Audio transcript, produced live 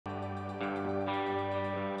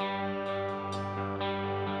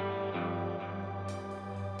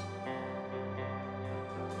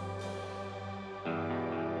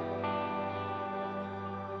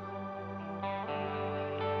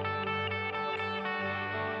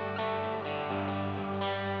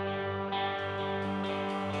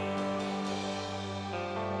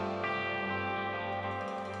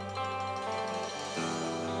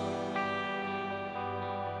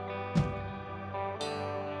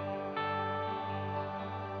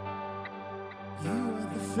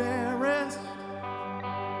fairest.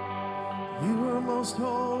 You are most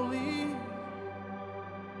holy.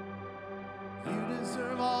 You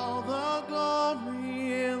deserve all the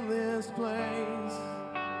glory in this place.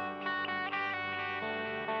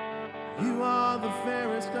 You are the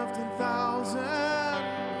fairest of 10,000.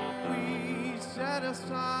 We set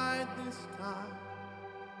aside this time.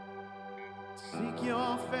 Seek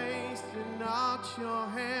your face and not your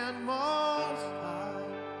hand most high.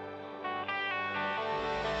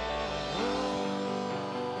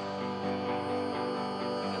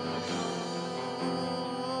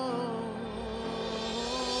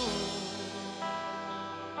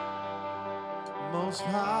 Most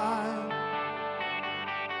high.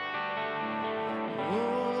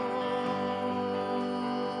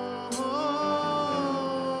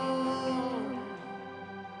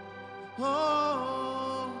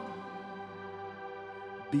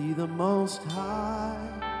 Be the most high.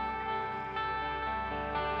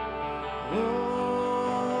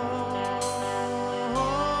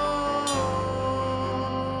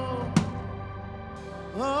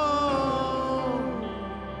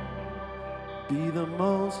 Be the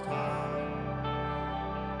most high.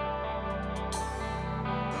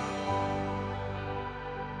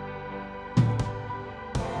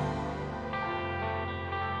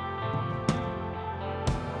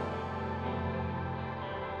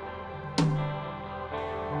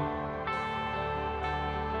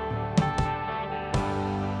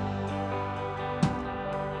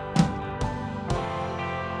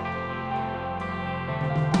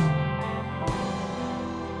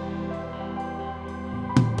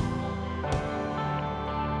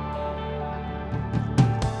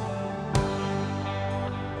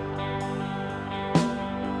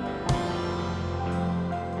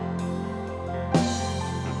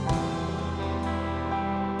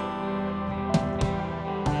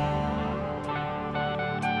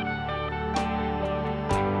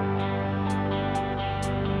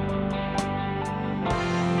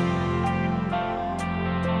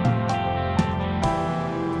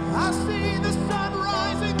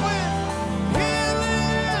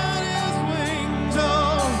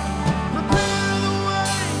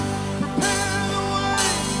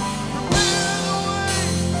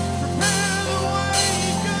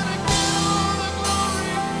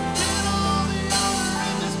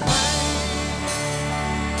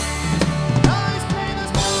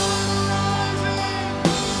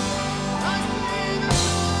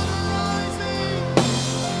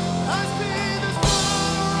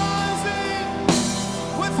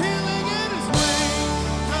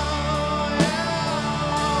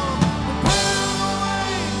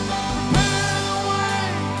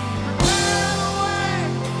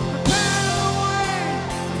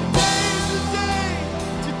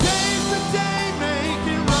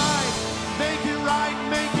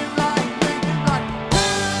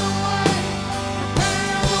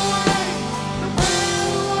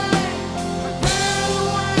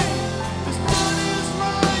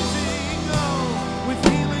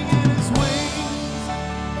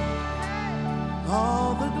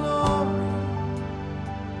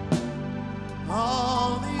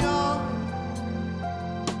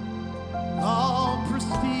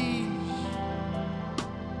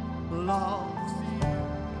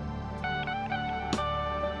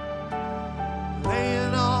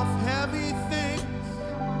 Laying off heavy things,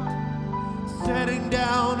 setting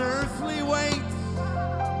down earthly weights,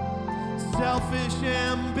 selfish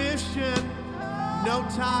ambition, no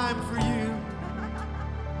time for you.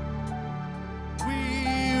 We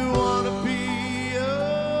want to be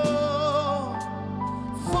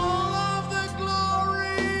full of the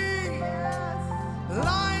glory,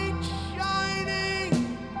 light shining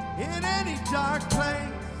in any dark place.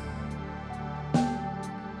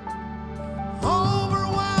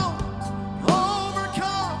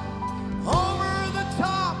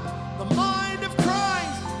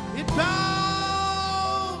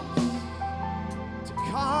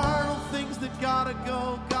 Gotta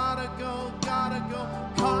go, gotta go, gotta go.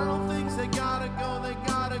 Carnal things, they gotta go, they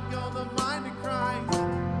gotta go. The mind of Christ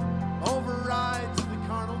overrides the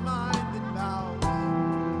carnal mind that bows,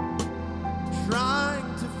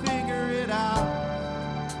 trying to figure it out.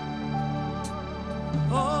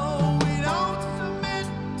 Oh, we don't submit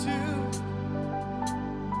to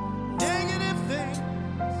negative things,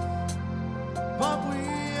 but we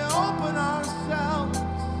open ourselves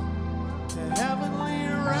to heavenly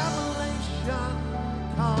revelation.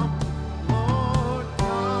 Come, Lord,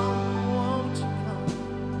 come, won't you come?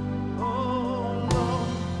 Oh,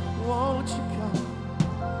 Lord, won't you come?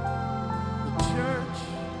 The church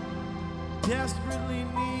desperately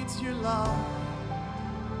needs your love.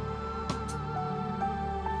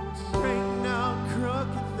 Straighten out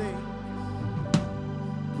crooked things.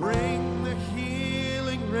 Bring the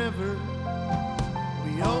healing river.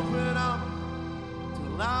 We open up to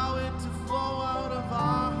allow it to flow out of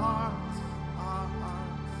our hearts,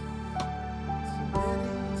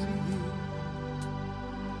 submitting to you,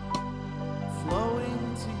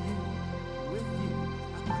 flowing to you, with you,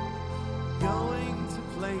 going to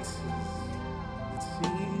places that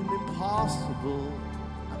seem impossible.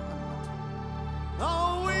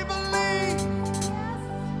 Oh, we believe.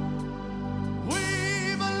 We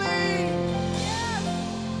believe.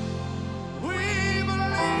 We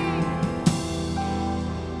believe.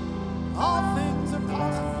 All things are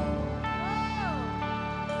possible.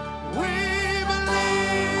 We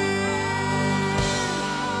believe.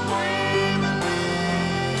 We believe.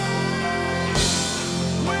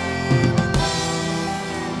 We believe.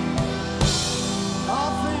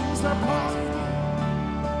 All things are possible.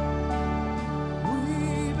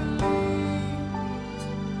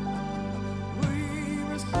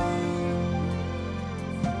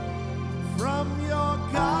 From your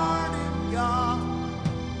garden, God,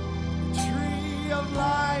 the tree of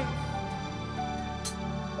life,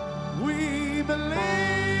 we believe.